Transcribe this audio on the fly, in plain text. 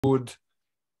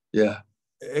Yeah.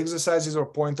 exercises or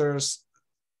pointers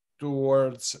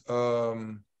towards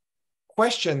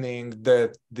questioning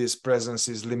that this presence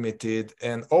is limited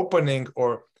and opening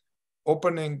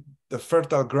the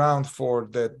fertile ground for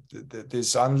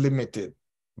this unlimited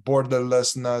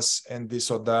borderlessness and this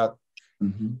or that.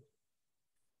 Mm-hmm.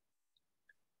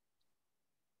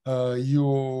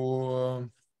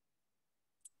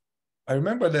 I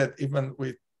remember that even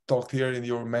we talked here and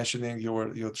you were mentioning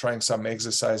you're trying some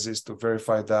exercises to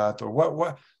verify that, or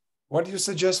what do you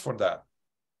suggest for that?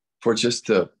 For just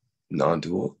the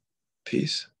non-dual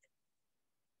piece?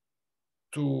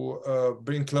 To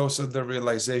bring closer the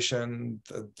realization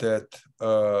that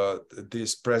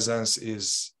this presence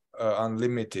is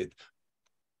unlimited.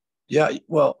 Yeah,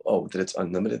 well, that it's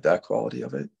unlimited, that quality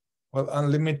of it? Well,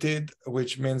 unlimited,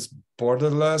 which means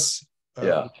borderless,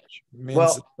 Yeah. which means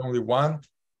Well, only one.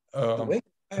 The way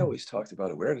I always talked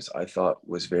about awareness, I thought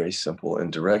was very simple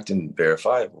and direct and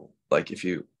verifiable. Like if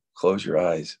you close your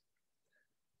eyes,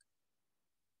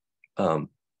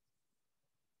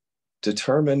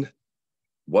 determine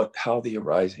how the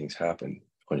arisings happen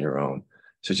on your own.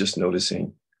 So just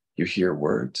noticing you hear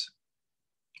words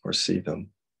or see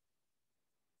them.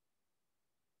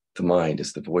 The mind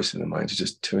is the voice in the mind. So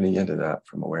just tuning into that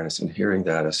from awareness and hearing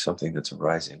that as something that's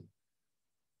arising.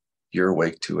 You're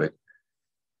awake to it.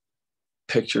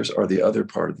 Pictures are the other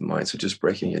part of the mind. So just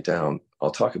breaking it down.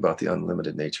 I'll talk about the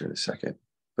unlimited nature in a second.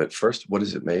 But first, what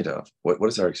is it made of? What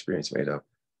is our experience made of?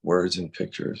 Words and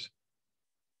pictures.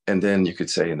 And then you could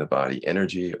say in the body,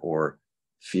 energy or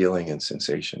feeling and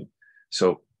sensation.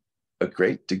 So a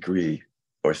great degree,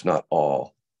 or if not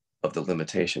all, of the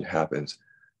limitation happens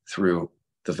through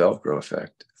the Velcro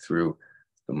effect, through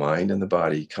the mind and the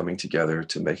body coming together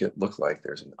to make it look like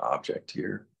there's an object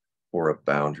here or a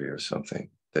boundary or something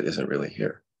that isn't really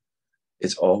here.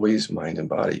 It's always mind and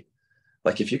body.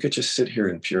 Like if you could just sit here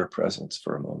in pure presence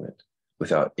for a moment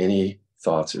without any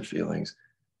thoughts or feelings,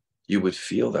 you would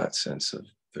feel that sense of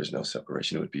there's no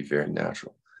separation. It would be very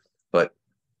natural. But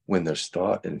when there's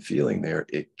thought and feeling there,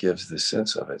 it gives the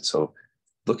sense of it. So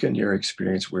look in your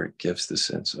experience where it gives the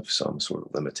sense of some sort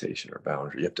of limitation or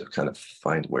boundary. You have to kind of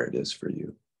find where it is for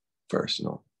you first.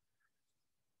 No,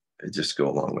 just go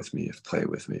along with me, play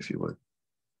with me if you would.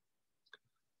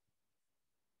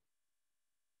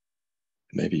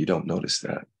 Maybe you don't notice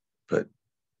that, but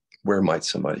where might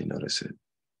somebody notice it?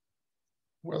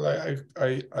 Well, I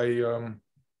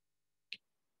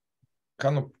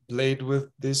kind of played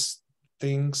with these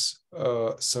things,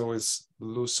 so it's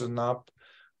loosen up.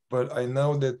 But I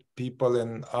know that people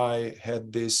and I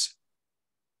had this.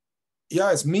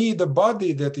 Yeah, it's me, the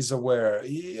body, that is aware.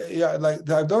 Yeah, like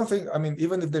I don't think. I mean,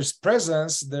 even if there's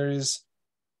presence, there is.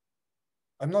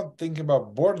 I'm not thinking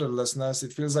about borderlessness.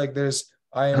 It feels like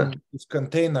I am this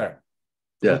container,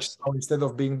 which Yes. now, instead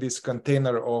of being this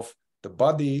container of the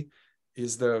body,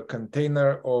 is the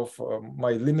container of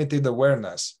my limited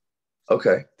awareness.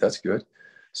 Okay, that's good.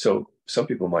 So some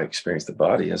people might experience the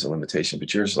body as a limitation,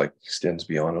 but yours like extends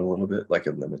beyond a little bit, like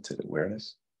a limited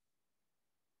awareness.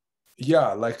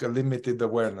 Yeah, like a limited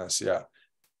awareness. Yeah.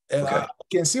 And Okay. I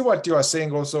can see what you are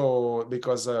saying also,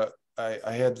 because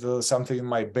I had something in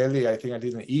my belly. I think I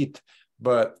didn't eat,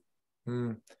 but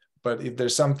if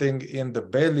there's something in the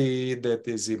belly that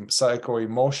is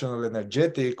psycho-emotional,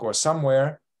 energetic, or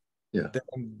somewhere, Yeah.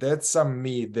 then that's some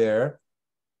me there.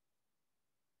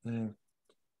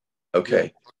 Okay. Yeah.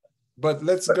 But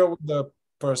let's go with the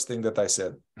first thing that I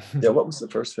said. Yeah. What was the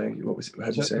first thing?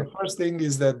 How'd you say? The first thing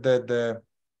is that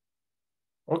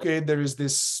okay, there is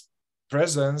this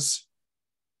presence,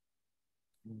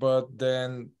 but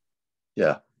then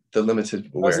Yeah. The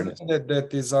limited awareness. doesn't mean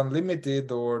that is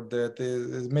unlimited, or that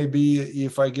is, maybe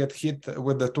if I get hit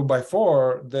with the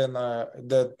 2x4, then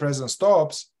that presence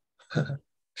stops.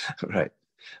 Right.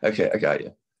 Okay, I got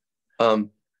you.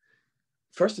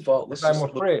 First of all, I'm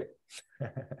afraid.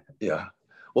 Yeah.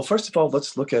 Well, first of all,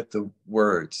 let's look at the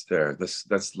words there.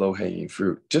 That's low-hanging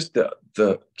fruit. Just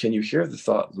can you hear the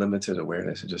thought limited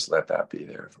awareness, and just let that be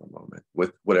there for a moment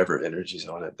with whatever energy's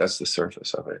on it. That's the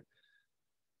surface of it.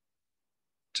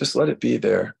 Just let it be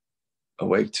there,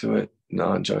 awake to it,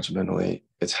 non-judgmentally.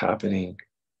 It's happening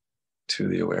to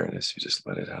the awareness. You just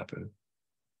let it happen.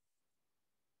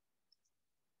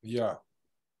 Yeah.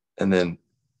 And then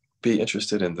be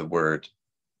interested in the words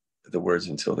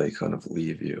until they kind of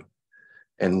leave you,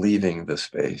 and leaving the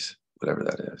space, whatever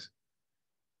that is.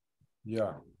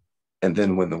 Yeah. And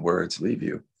then when the words leave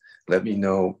you, let me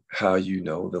know how you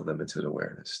know the limited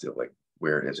awareness still, like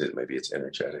where is it? Maybe it's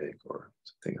energetic or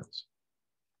something else.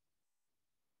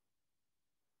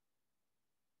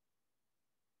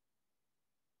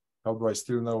 How do I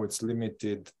still know it's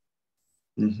limited?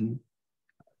 Mm-hmm.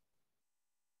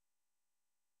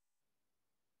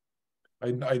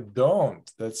 I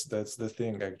don't. That's the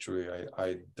thing, actually.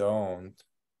 I don't.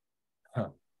 Huh.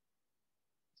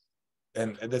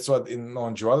 And that's what in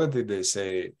non-duality they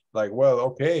say, like, well,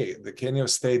 okay, can you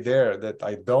stay there that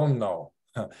I don't know?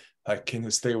 Like, can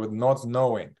you stay with not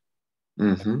knowing?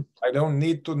 Mm-hmm. I don't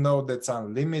need to know that's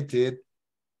unlimited,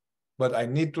 but I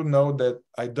need to know that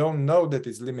I don't know that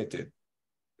it's limited.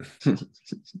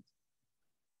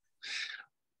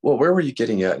 Well, where were you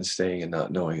getting at in staying and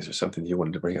not knowing? Is there something you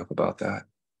wanted to bring up about that?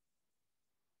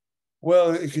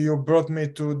 Well, you brought me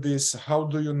to this, how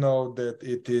do you know that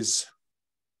it is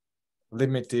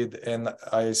limited? And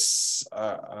I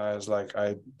was like,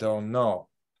 I don't know.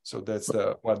 So that's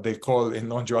what they call in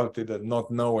non-duality the not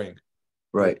knowing.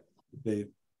 Right. They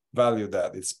value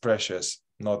that. It's precious,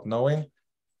 not knowing.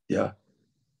 Yeah.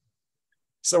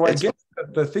 So I It's guess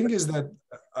the thing is that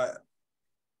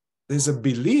there's a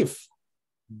belief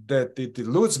that it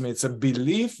eludes me. It's a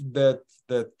belief that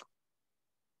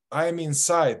I'm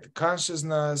inside.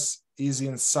 Consciousness is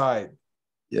inside.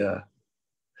 yeah.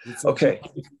 It's a Okay.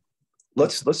 belief.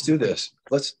 Let's do this.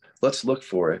 Let's look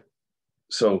for it.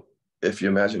 So if you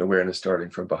imagine awareness starting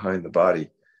from behind the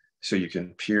body, so you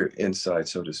can peer inside,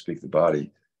 so to speak, the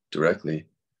body directly.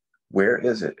 Where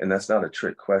is it? And that's not a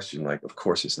trick question. Like, of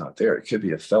course, it's not there. It could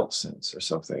be a felt sense or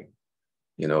something.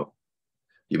 You know,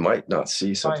 you might not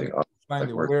see something like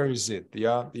where. Where is it?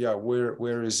 Yeah, yeah.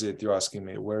 Where is it? You're asking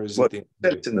me. Where is Well, it in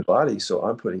it's in the body, so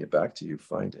I'm putting it back to you.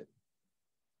 Find it.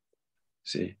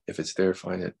 See if it's there.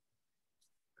 Find it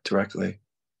directly.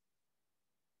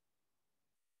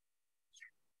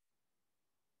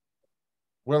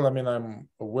 Well, I mean, I'm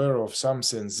aware of some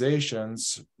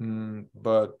sensations,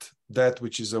 but that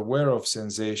which is aware of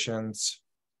sensations,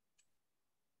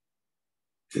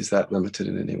 Is that limited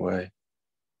in any way?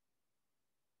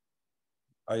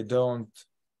 I don't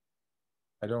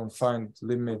find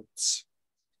limits.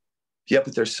 Yeah,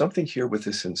 but there's something here with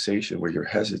the sensation where you're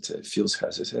hesitant, it feels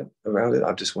hesitant around it.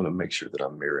 I just want to make sure that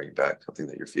I'm mirroring back something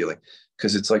that you're feeling,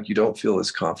 because it's like you don't feel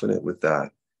as confident with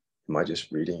that. Am I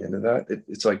just reading into that?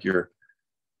 It's like you're,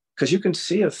 because you can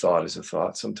see a thought as a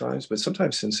thought sometimes, but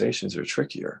sometimes sensations are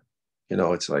trickier. You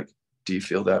know, it's like, do you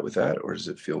feel that with that, or does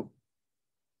it feel?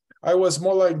 I was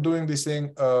more like doing this thing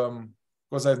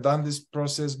because I've done this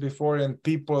process before, and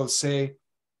people say,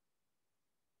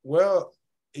 well,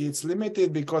 it's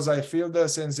limited because I feel the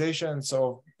sensations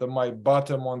of my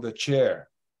bottom on the chair.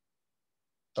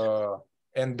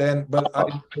 And then, but I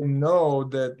know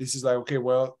that this is like, okay,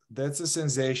 well, that's a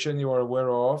sensation you are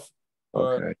aware of,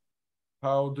 but Okay.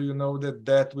 how do you know that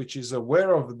that which is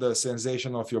aware of the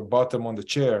sensation of your bottom on the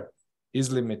chair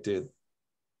is limited?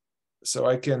 So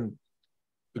I can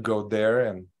go there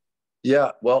and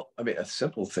Yeah. Well, I mean, a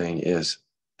simple thing is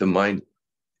the mind,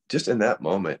 just in that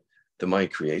moment, the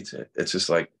mind creates it. It's just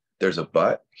like there's a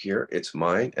butt here, it's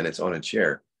mine, and it's on a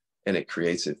chair, and it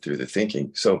creates it through the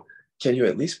thinking. So, can you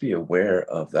at least be aware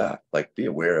of that? Like, be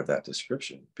aware of that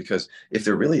description. Because if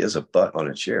there really is a butt on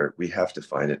a chair, we have to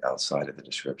find it outside of the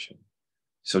description.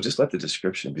 So, just let the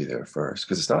description be there first,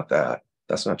 because it's not that.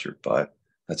 That's not your butt.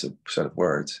 That's a set of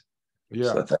words. So,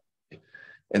 yeah. let that be.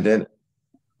 And then,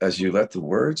 as you let the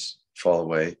words fall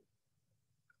away,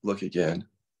 look again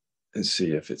and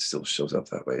see if it still shows up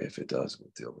that way. If it does,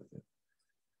 we'll deal with it.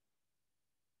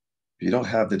 If you don't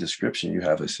have the description, you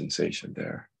have a sensation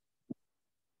there.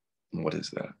 And what is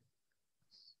that?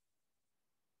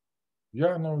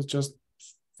 Yeah, no, it's just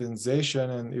sensation,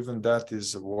 and even that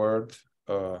is a word.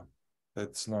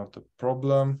 That's not a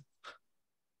problem.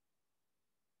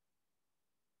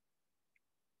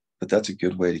 But that's a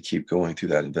good way to keep going through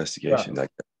that Yeah. investigation, that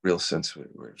real sense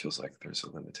where it feels like there's a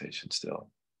limitation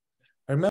still.